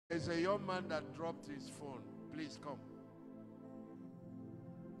There's a young man that dropped his phone. Please come.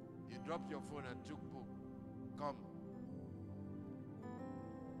 You dropped your phone and took book. Come.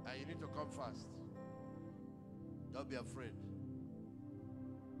 And you need to come fast. Don't be afraid.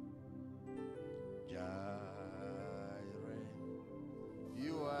 Jireh,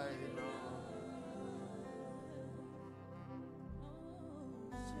 you are enough.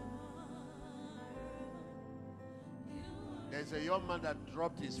 There's a young man that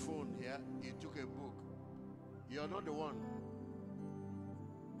dropped his phone here. He took a book. You're not the one.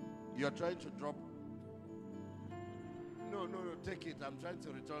 You're trying to drop. No, take it. I'm trying to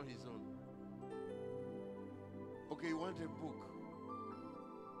return his own. Okay, you want a book?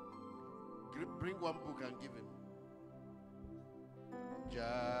 Bring one book and give him.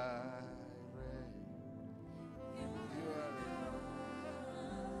 Jireh, you are enough.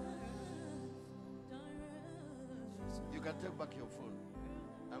 You can take back your phone.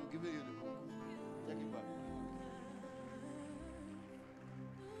 I'm giving you the book. Take it back.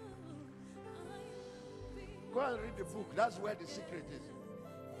 Go and read the book. That's where the secret is.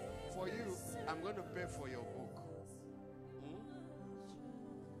 For you, I'm going to pay for your book.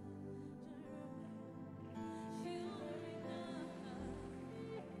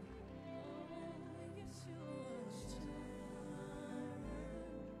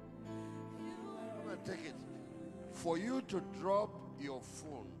 Take it. For you to drop your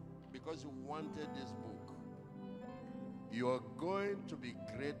phone because you wanted this book, you are going to be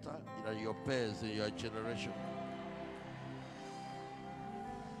greater than your peers in your generation.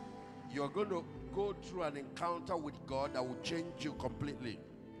 You are going to go through an encounter with God that will change you completely.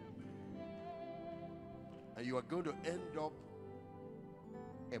 And you are going to end up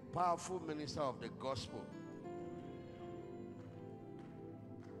a powerful minister of the gospel.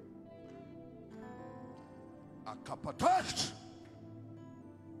 A kapatash.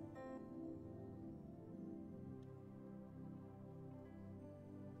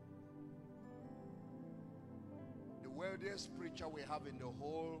 The wealthiest preacher we have in the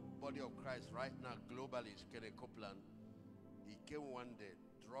whole body of Christ right now globally is Kenny Copeland. He came one day,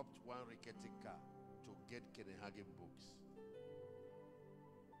 dropped one rickety car to get Kenny Hagin books.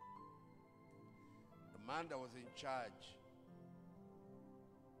 The man that was in charge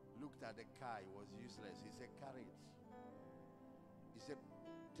looked at the car. It was useless. He said, carry it. He said,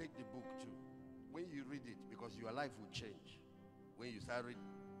 take the book too. When you read it, because your life will change. When you start reading,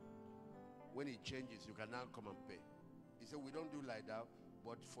 when it changes, you can now come and pay. He said, we don't do like that,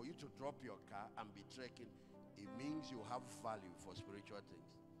 but for you to drop your car and be trekking, it means you have value for spiritual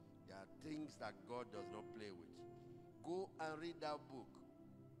things. There are things that God does not play with. Go and read that book.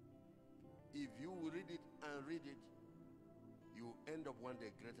 If you will read it and read it, you end up one day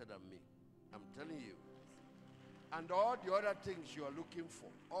greater than me. I'm telling you. And all the other things you are looking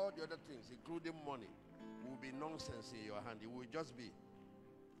for, all the other things, including money, will be nonsense in your hand. It will just be.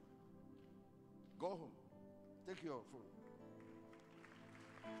 Go home. Take your phone.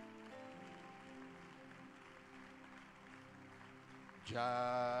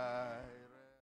 Jireh.